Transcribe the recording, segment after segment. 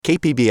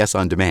KPBS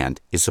On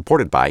Demand is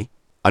supported by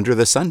Under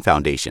the Sun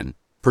Foundation,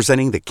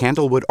 presenting the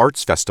Candlewood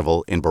Arts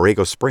Festival in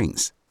Borrego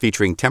Springs,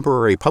 featuring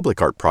temporary public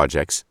art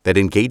projects that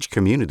engage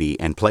community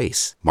and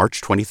place.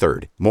 March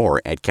 23rd. More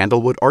at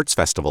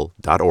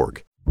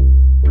candlewoodartsfestival.org.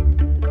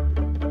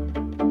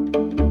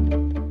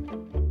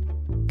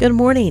 Good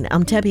morning,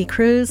 I'm Debbie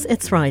Cruz.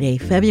 It's Friday,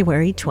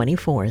 February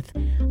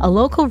 24th. A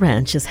local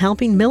ranch is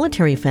helping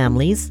military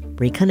families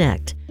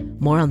reconnect.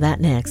 More on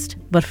that next.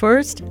 But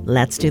first,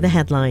 let's do the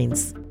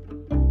headlines.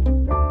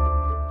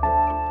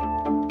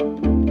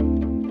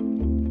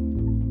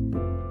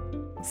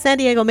 San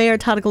Diego Mayor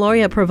Todd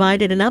Gloria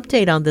provided an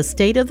update on the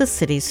state of the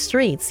city's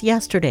streets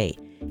yesterday.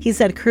 He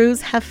said crews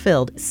have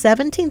filled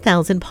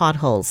 17,000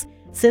 potholes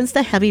since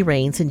the heavy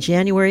rains in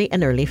January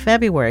and early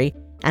February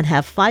and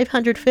have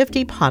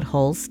 550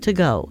 potholes to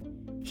go.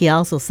 He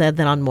also said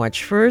that on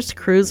March 1st,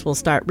 crews will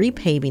start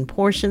repaving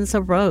portions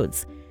of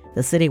roads.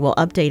 The city will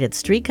update its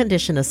street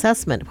condition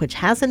assessment, which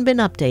hasn't been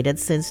updated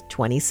since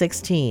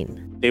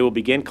 2016. They will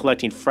begin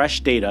collecting fresh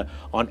data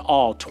on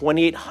all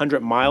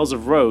 2,800 miles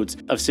of roads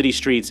of city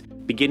streets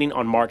beginning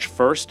on March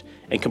 1st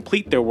and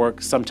complete their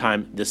work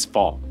sometime this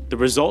fall. The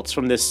results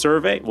from this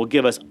survey will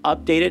give us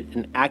updated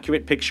and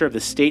accurate picture of the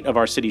state of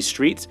our city's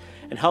streets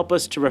and help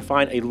us to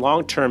refine a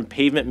long-term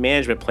pavement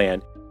management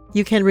plan.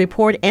 You can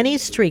report any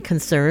street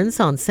concerns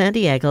on San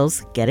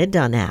Diego's Get It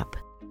Done app.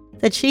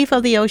 The chief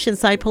of the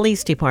Oceanside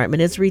Police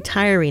Department is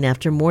retiring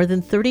after more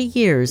than 30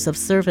 years of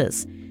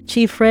service.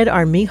 Chief Fred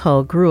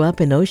Armijo grew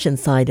up in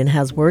Oceanside and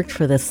has worked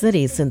for the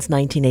city since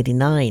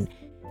 1989.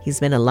 He's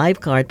been a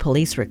lifeguard,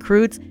 police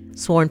recruit,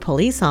 sworn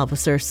police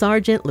officer,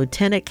 sergeant,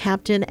 lieutenant,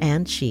 captain,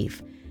 and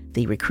chief.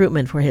 The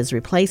recruitment for his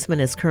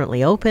replacement is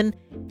currently open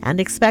and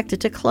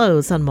expected to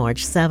close on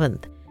March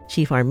 7th.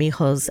 Chief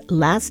Armijo's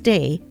last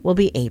day will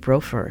be April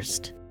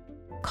 1st.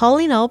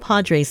 Calling all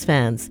Padres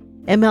fans,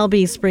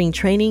 MLB spring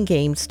training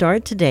games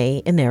start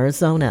today in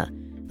Arizona.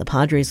 The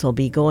Padres will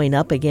be going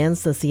up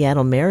against the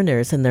Seattle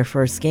Mariners in their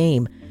first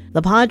game.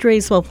 The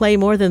Padres will play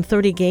more than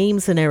 30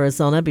 games in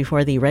Arizona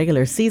before the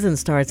regular season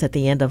starts at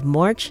the end of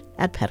March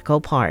at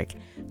Petco Park.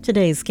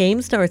 Today's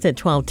game starts at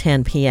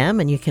 12:10 p.m.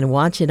 and you can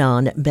watch it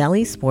on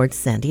Bally Sports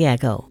San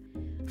Diego.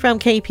 From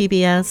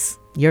KPBS,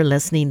 you're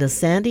listening to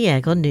San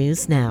Diego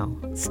News Now.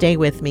 Stay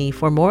with me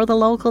for more of the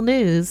local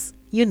news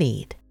you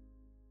need.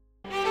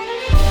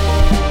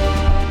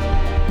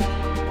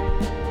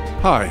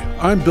 Hi,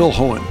 I'm Bill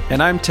Hohen.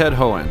 And I'm Ted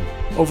Hohen.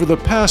 Over the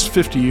past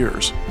 50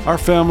 years, our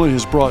family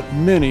has brought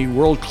many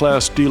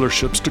world-class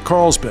dealerships to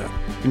Carlsbad,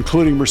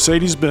 including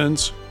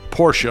Mercedes-Benz,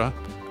 Porsche,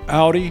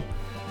 Audi,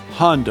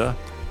 Honda,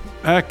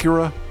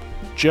 Acura,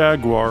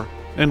 Jaguar,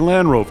 and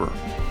Land Rover.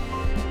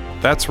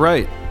 That's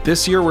right.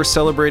 This year we're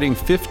celebrating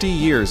 50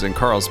 years in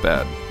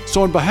Carlsbad.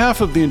 So on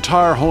behalf of the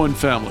entire Hohen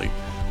family,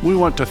 we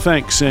want to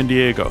thank San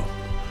Diego.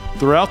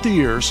 Throughout the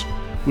years,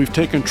 we've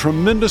taken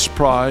tremendous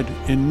pride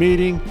in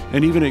meeting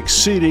and even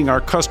exceeding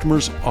our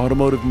customers'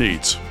 automotive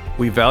needs.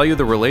 We value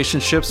the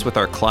relationships with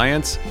our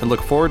clients and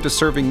look forward to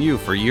serving you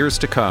for years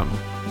to come.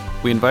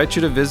 We invite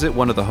you to visit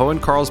one of the Hohen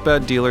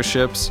Carlsbad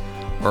dealerships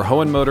or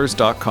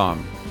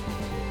hohenmotors.com.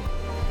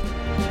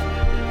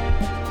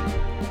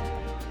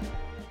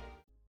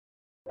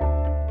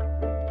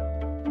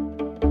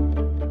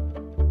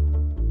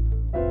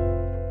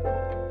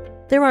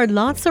 There are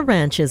lots of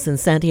ranches in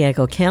San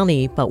Diego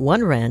County, but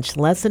one ranch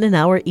less than an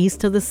hour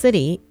east of the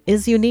city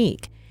is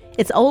unique.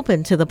 It's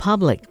open to the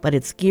public, but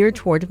it's geared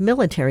toward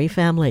military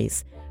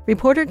families.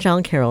 Reporter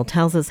John Carroll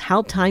tells us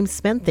how time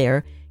spent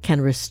there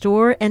can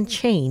restore and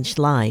change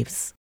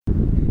lives.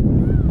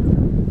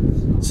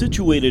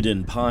 Situated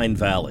in Pine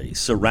Valley,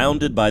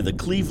 surrounded by the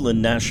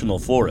Cleveland National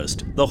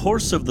Forest, the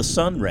Horse of the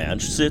Sun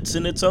Ranch sits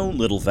in its own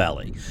little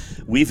valley.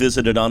 We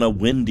visited on a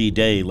windy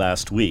day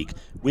last week.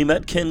 We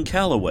met Ken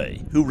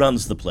Calloway, who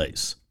runs the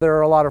place. There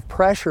are a lot of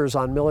pressures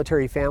on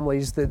military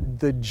families that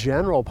the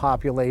general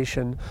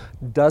population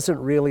doesn't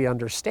really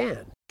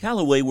understand.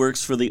 Calloway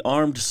works for the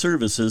Armed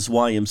Services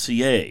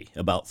YMCA.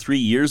 About 3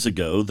 years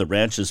ago, the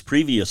ranch's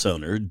previous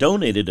owner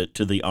donated it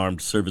to the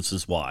Armed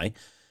Services Y.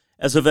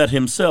 As a vet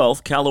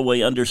himself, Calloway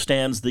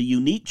understands the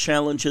unique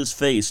challenges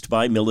faced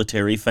by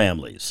military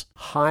families.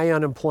 High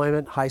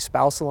unemployment, high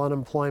spousal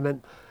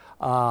unemployment,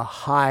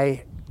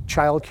 high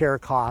child care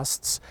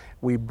costs.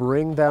 We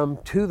bring them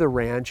to the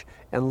ranch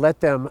and let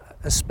them,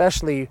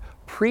 especially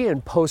pre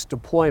and post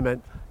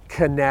deployment,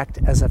 connect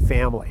as a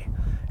family.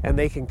 And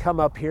they can come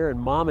up here and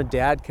mom and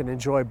dad can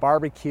enjoy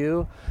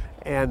barbecue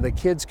and the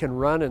kids can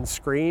run and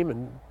scream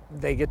and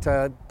they get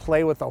to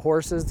play with the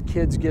horses, the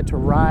kids get to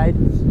ride.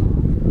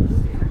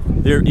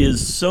 There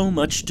is so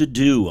much to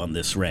do on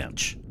this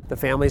ranch. The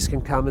families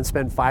can come and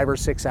spend 5 or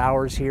 6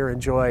 hours here,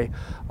 enjoy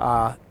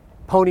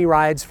pony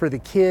rides for the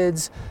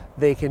kids.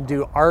 They can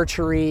do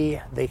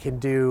archery, they can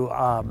do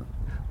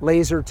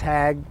laser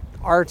tag,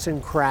 arts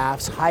and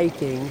crafts,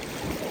 hiking.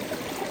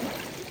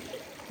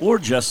 Or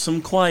just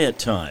some quiet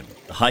time.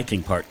 The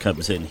hiking part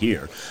comes in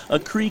here. A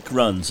creek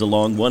runs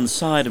along one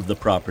side of the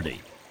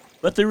property.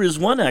 But there is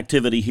one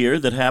activity here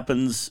that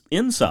happens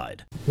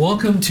inside.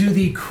 Welcome to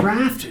the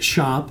craft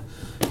shop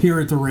here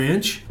at the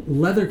ranch.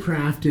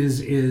 Leathercraft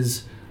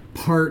is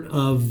part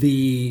of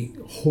the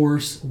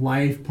horse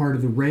life, part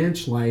of the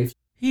ranch life.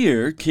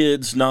 Here,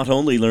 kids not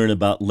only learn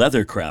about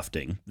leather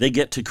crafting, they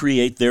get to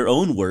create their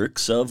own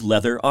works of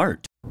leather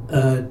art.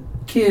 A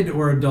kid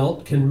or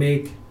adult can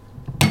make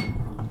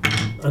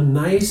a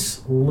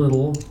nice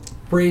little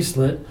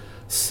bracelet,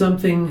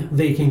 something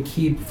they can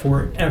keep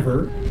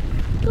forever.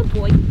 Good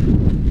boy.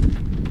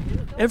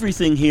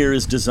 Everything here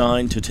is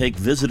designed to take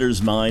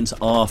visitors' minds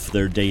off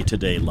their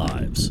day-to-day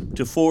lives,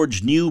 to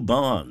forge new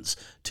bonds,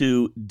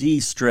 to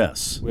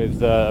de-stress.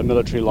 With a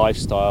military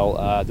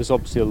lifestyle, there's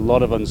obviously a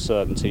lot of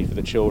uncertainty for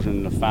the children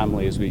and the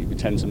family as we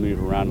tend to move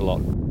around a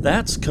lot.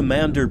 That's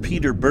Commander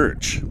Peter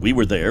Birch. We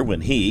were there when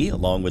he,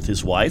 along with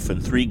his wife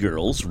and 3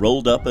 girls,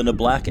 rolled up in a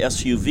black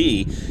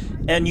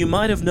SUV, and you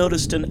might have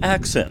noticed an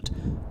accent.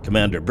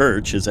 Commander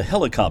Birch is a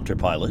helicopter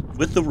pilot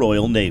with the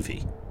Royal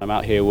Navy. I'm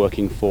out here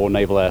working for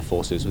Naval Air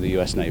Forces with the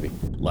U.S. Navy.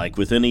 Like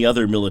with any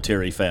other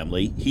military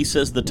family, he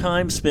says the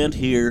time spent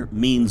here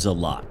means a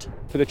lot.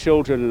 For the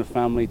children and the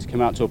family to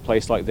come out to a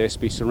place like this,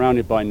 be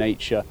surrounded by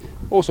nature,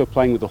 also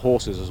playing with the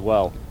horses as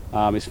well,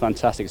 is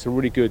fantastic. It's a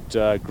really good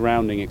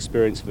grounding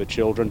experience for the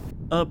children.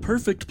 A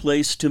perfect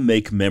place to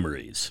make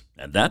memories.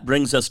 And that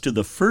brings us to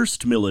the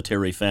first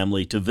military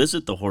family to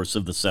visit the Horse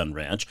of the Sun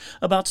Ranch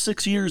about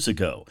 6 years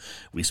ago.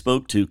 We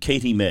spoke to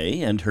Katie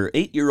May and her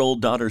 8-year-old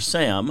daughter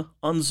Sam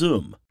on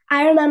Zoom.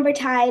 I remember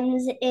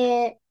times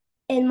in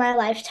my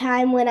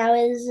lifetime when I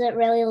was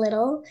really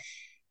little,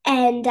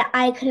 and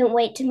I couldn't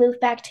wait to move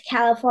back to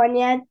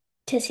California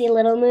to see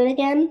Little Moon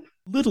again.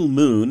 Little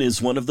Moon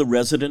is one of the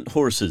resident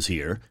horses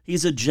here.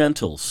 He's a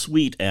gentle,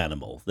 sweet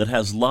animal that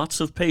has lots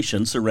of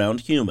patience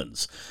around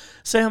humans.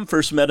 Sam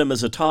first met him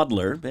as a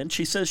toddler, and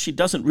she says she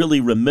doesn't really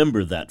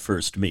remember that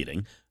first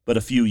meeting. But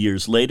a few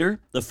years later,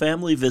 the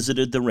family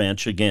visited the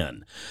ranch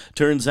again.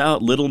 Turns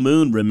out Little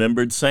Moon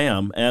remembered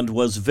Sam and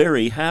was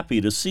very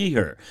happy to see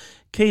her.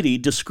 Katie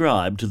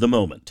described the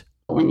moment.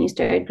 When you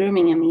started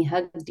grooming him, he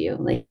hugged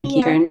you.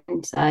 He turned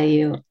and saw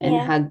you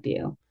and hugged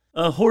you.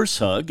 A horse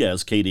hug,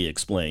 as Katie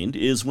explained,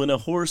 is when a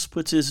horse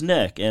puts his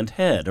neck and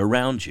head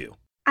around you.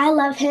 I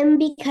love him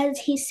because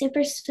he's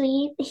super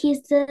sweet.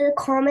 He's the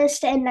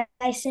calmest and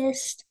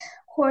nicest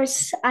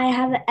horse I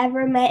have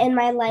ever met in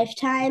my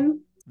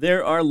lifetime.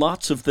 There are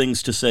lots of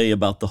things to say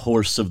about the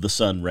Horse of the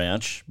Sun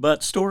Ranch,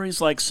 but stories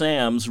like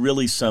Sam's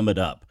really sum it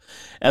up.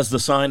 As the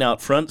sign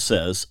out front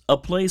says, a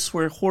place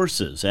where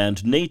horses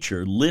and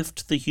nature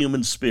lift the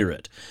human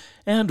spirit.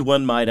 And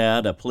one might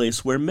add, a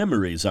place where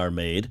memories are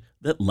made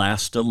that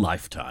last a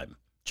lifetime.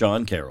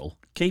 John Carroll,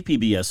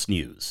 KPBS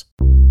News.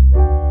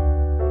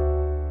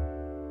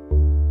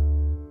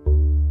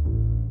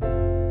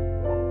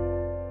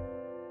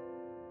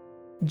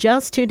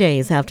 Just 2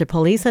 days after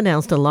police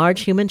announced a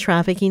large human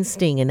trafficking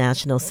sting in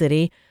National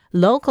City,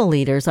 local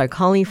leaders are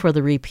calling for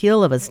the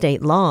repeal of a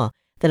state law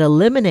that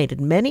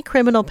eliminated many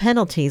criminal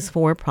penalties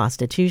for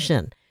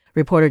prostitution.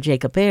 Reporter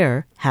Jacob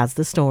Baer has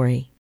the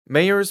story.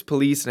 Mayors,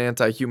 police, and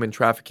anti-human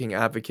trafficking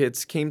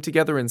advocates came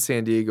together in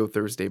San Diego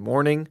Thursday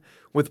morning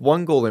with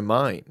one goal in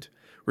mind: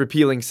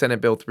 repealing Senate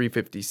Bill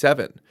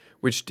 357,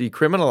 which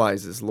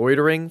decriminalizes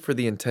loitering for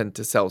the intent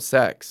to sell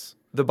sex.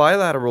 The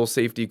Bilateral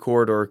Safety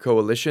Corridor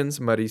Coalition's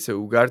Marisa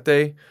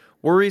Ugarte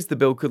worries the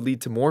bill could lead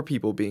to more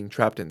people being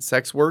trapped in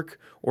sex work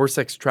or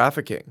sex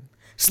trafficking.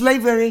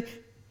 Slavery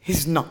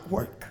is not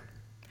work.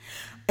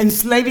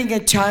 Enslaving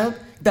a child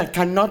that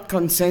cannot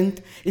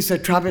consent is a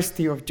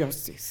travesty of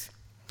justice.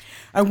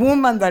 A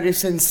woman that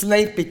is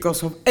enslaved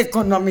because of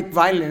economic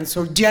violence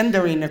or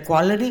gender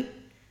inequality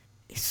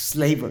is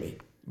slavery.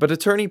 But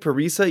attorney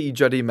Parisa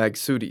Ijadi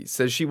Magsudi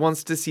says she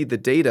wants to see the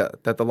data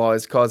that the law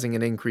is causing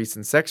an increase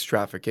in sex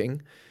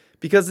trafficking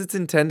because it's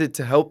intended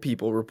to help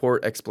people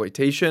report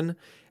exploitation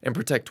and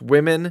protect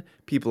women,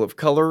 people of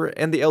color,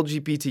 and the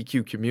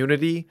LGBTQ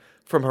community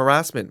from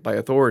harassment by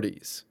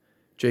authorities.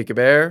 Jacob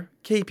Ayer,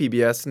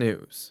 KPBS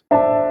News.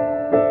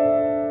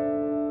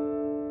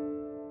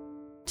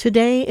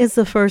 Today is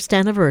the first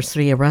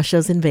anniversary of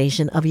Russia's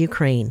invasion of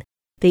Ukraine.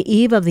 The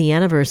eve of the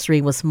anniversary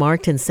was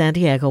marked in San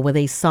Diego with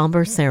a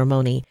somber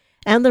ceremony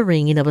and the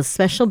ringing of a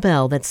special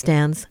bell that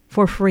stands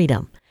for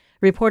freedom.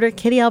 Reporter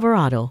Kitty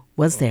Alvarado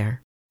was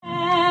there.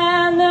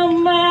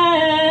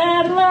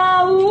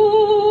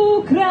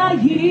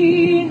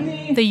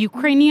 The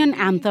Ukrainian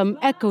anthem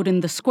echoed in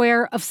the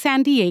square of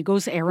San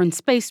Diego's Air and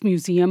Space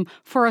Museum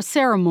for a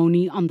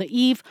ceremony on the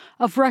eve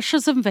of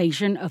Russia's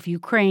invasion of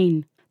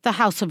Ukraine. The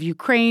House of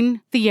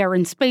Ukraine, the Air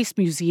and Space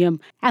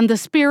Museum, and the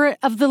Spirit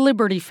of the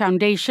Liberty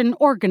Foundation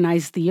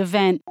organized the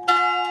event.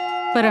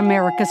 But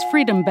America's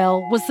Freedom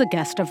Bell was the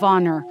guest of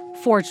honor,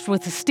 forged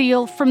with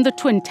steel from the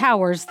Twin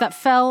Towers that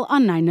fell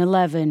on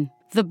 9/11.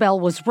 The bell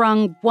was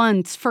rung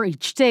once for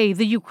each day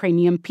the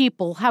Ukrainian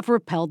people have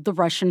repelled the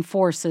Russian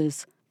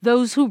forces.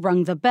 Those who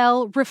rung the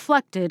bell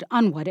reflected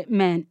on what it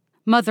meant.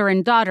 Mother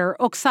and daughter,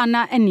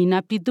 Oksana and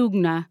Nina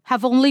Pidugna,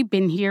 have only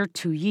been here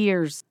 2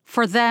 years.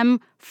 For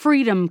them,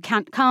 freedom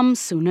can't come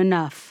soon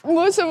enough.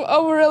 Most of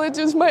our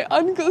relatives, my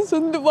uncles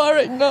and the war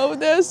right now,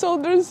 they're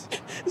soldiers.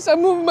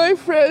 Some of my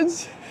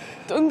friends,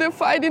 on the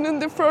fighting on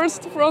the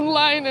front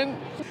line, and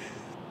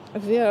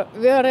we are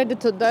ready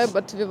to die,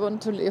 but we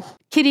want to live.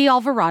 Kitty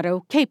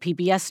Alvarado,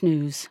 KPBS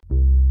News.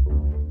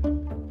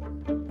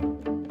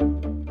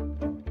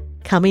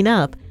 Coming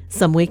up,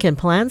 some weekend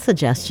plan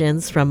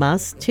suggestions from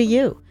us to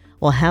you.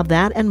 We'll have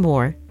that and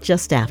more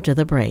just after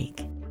the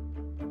break.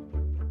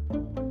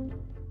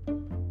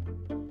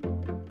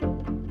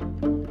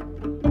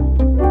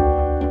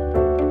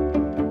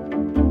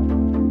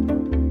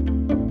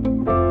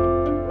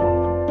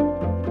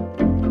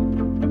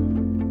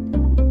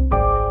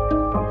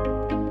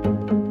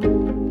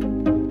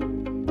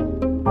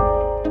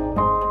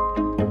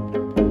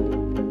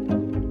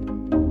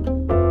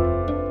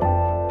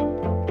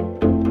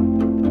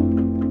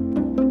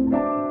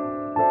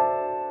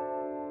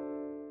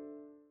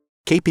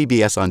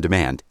 KPBS On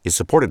Demand is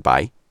supported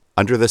by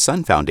Under the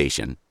Sun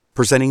Foundation,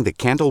 presenting the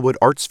Candlewood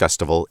Arts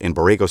Festival in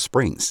Borrego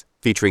Springs,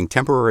 featuring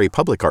temporary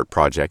public art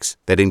projects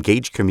that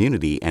engage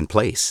community and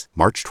place.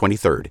 March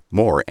 23rd.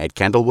 More at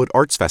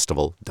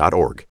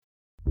candlewoodartsfestival.org.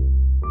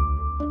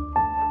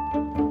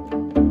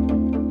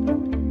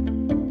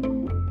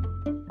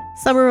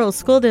 Some rural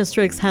school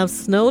districts have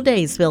snow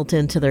days built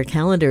into their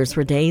calendars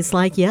for days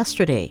like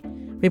yesterday.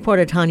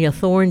 Reporter Tanya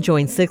Thorne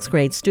joined 6th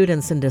grade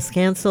students in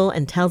Descansel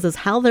and tells us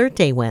how their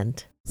day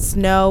went.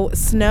 Snow,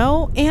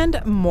 snow,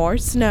 and more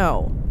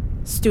snow.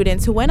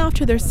 Students who went off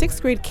to their 6th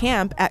grade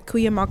camp at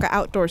Cuyamaca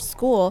Outdoor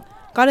School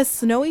got a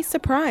snowy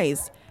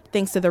surprise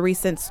thanks to the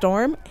recent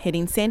storm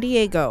hitting San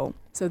Diego.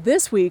 So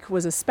this week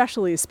was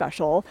especially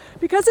special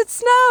because it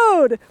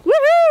snowed!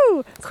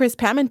 Woohoo! Chris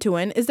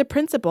Pamantuan is the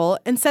principal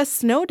and says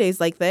snow days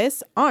like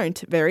this aren't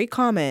very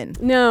common.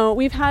 No,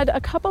 we've had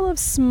a couple of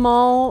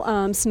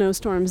small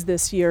snowstorms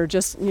this year,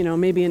 just,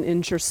 maybe an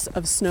inch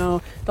of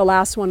snow. The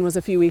last one was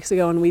a few weeks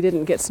ago and we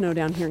didn't get snow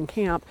down here in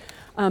camp.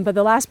 But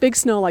the last big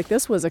snow like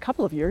this was a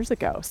couple of years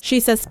ago.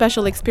 She says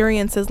special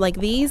experiences like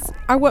these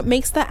are what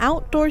makes the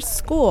outdoor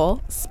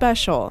school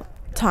special.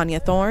 Tanya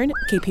Thorne,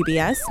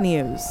 KPBS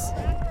News.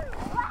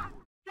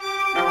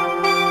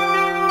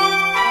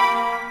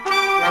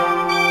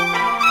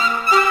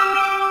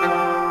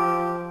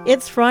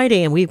 It's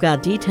Friday and we've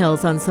got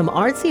details on some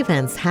arts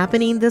events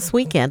happening this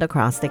weekend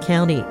across the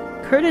county,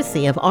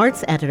 courtesy of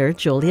arts editor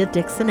Julia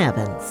Dixon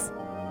Evans.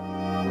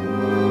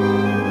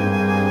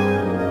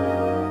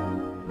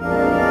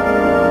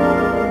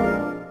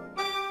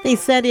 The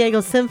San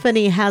Diego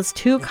Symphony has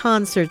 2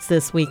 concerts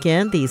this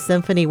weekend. The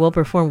symphony will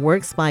perform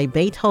works by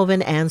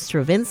Beethoven and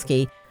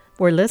Stravinsky.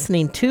 We're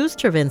listening to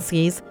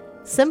Stravinsky's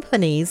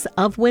Symphonies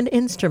of Wind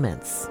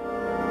Instruments.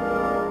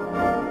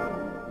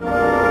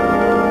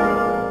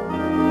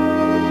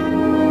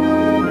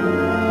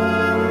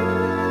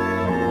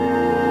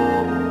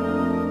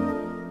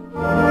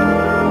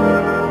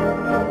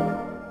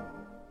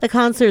 The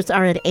concerts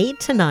are at 8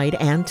 tonight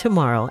and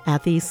tomorrow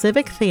at the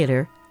Civic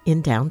Theater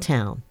in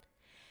downtown.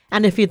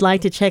 And if you'd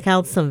like to check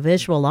out some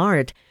visual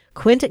art,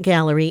 Quint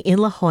Gallery in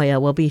La Jolla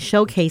will be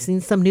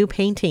showcasing some new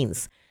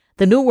paintings.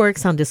 The new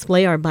works on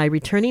display are by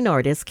returning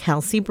artist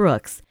Kelsey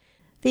Brooks.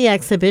 The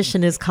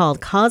exhibition is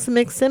called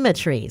Cosmic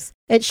Symmetries.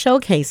 It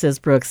showcases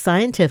Brooks'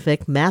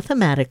 scientific,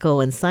 mathematical,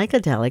 and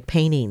psychedelic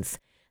paintings.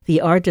 The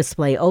art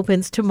display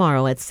opens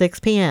tomorrow at 6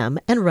 p.m.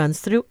 and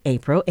runs through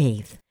April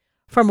 8th.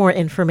 For more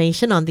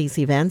information on these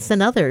events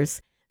and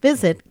others,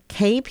 visit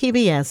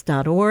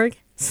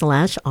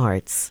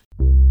kpbs.org/arts.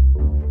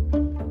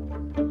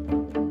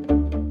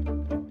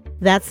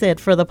 That's it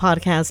for the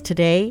podcast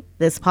today.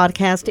 This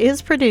podcast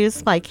is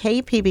produced by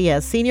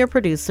KPBS senior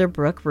producer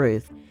Brooke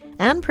Ruth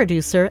and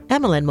producer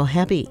Emmeline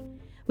Mohebi.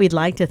 We'd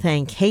like to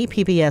thank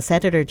KPBS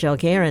editor Joe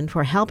Guerin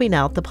for helping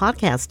out the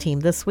podcast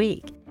team this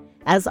week.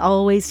 As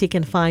always, you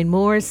can find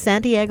more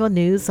San Diego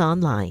news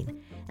online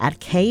at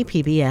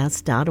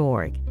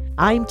kpbs.org.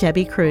 I'm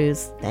Debbie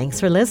Cruz.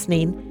 Thanks for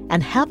listening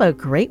and have a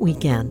great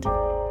weekend.